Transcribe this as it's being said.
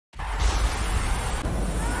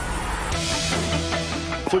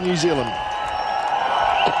for New Zealand.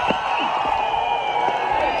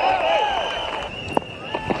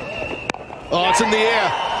 Oh, it's in the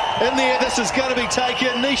air. In the air, this is going to be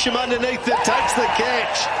taken. Nisham underneath it, takes the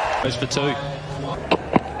catch. Goes for two.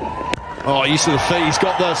 Oh, use of the feet, he's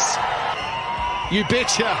got this. You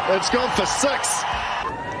betcha, it's gone for six.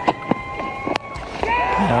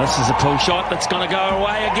 Now this is a pull shot that's going to go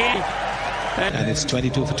away again. And it's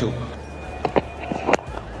 22 for 2.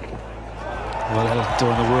 Well, that'll do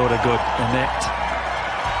in the world of good in that.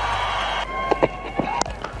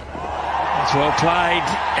 It's well played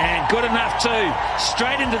and good enough too.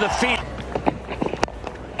 Straight into the fence.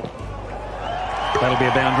 That'll be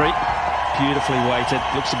a boundary. Beautifully weighted.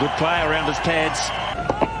 Looks a good play around his pads.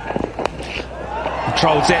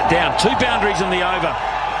 Controls that down. 2 boundaries in the over.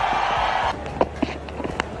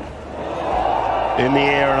 In the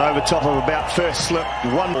air and over top of about first slip.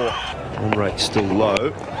 One more. Run rate still low.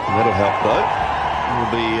 That'll help though.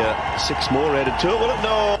 There'll be 6 more added to it. Will it?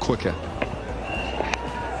 No. Quicker.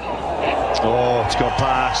 Oh, it's gone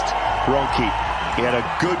past Ronke. He had a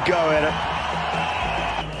good go at it.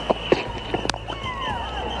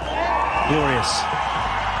 Glorious.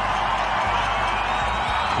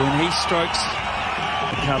 When he strokes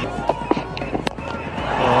the cover.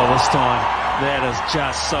 Oh, this time. That is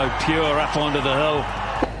just so pure up onto the hill.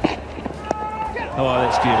 Oh,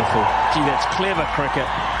 that's beautiful. Gee, that's clever cricket.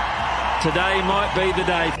 Today might be the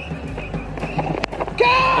day.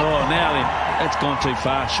 Oh, now then. That's gone too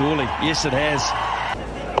far, surely. Yes, it has.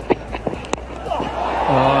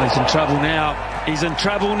 Oh, he's in trouble now. He's in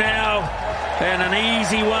trouble now. And an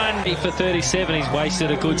easy one. For 37, he's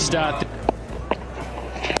wasted a good start.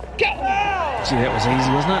 Gee, that was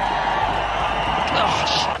easy, wasn't it? Oh,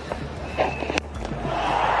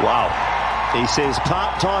 wow. He says,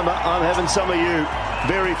 part-timer, I'm having some of you.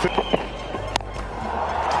 Very...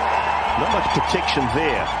 Not much protection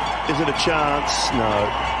there. Is it a chance?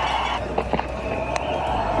 No.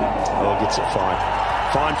 Oh, gets it fine.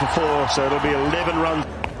 Fine for 4, so it'll be 11 runs.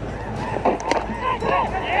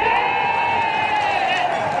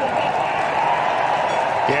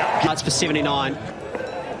 Yeah. Starts for 79.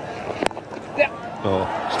 Oh,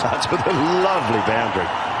 starts with a lovely boundary.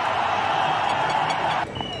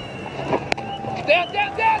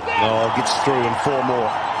 Oh, gets through in 4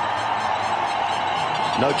 more.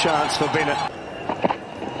 No chance for Bennett.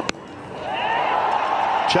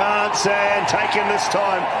 Chance and taken this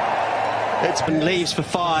time. It's been Leaves for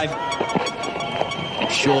 5.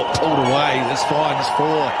 short, pulled away. That's fine. It's 4.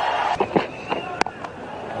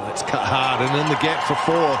 Oh, that's cut hard and in the gap for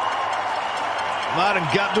 4. Martin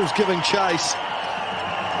Gutdall's giving chase.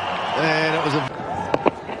 And it was a...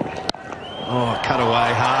 Oh, cut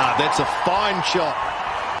away hard. That's a fine shot.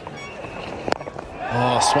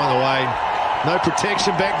 Oh, swung away. No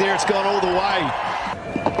protection back there. It's gone all the way.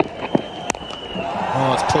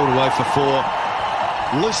 Oh, it's pulled away for 4.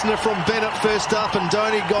 Listener from Bennett first up, and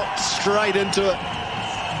Donny got straight into it.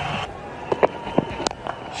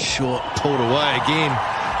 Short, pulled away again.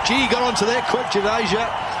 Gee, got onto that quick, Jadeja.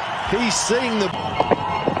 He's seeing the...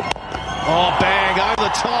 Oh, bang, over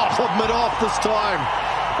the top of mid-off this time.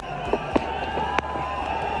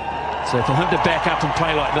 so for him to back up and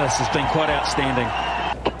play like this has been quite outstanding.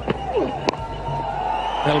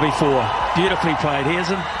 That'll be 4. Beautifully played.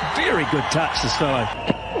 Here's a very good touch, this fellow.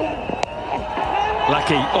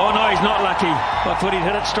 Lucky. Oh, no, he's not lucky. I thought he'd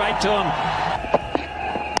hit it straight to him.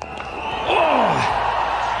 Oh,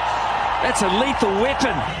 that's a lethal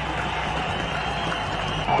weapon.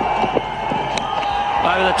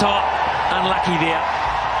 Over the top. Unlucky there.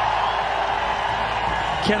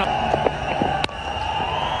 Cannot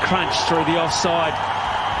crunch through the offside.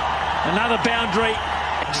 Another boundary.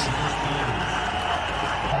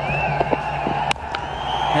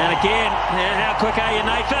 And again, how quick are you,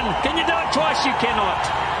 Nathan? Can you do it twice? You cannot.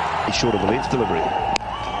 He's short of the length delivery.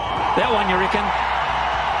 That one, you reckon?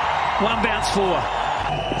 1 bounce 4.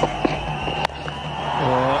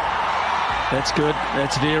 Oh, that's good.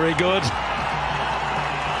 That's very good.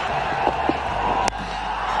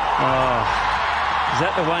 Oh, is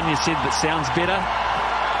that the one you said that sounds better?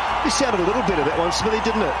 It sounded a little better, that one, Smithy,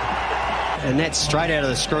 didn't it? And that's straight out of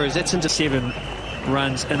the screws. That's into 7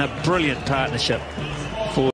 runs in a brilliant partnership.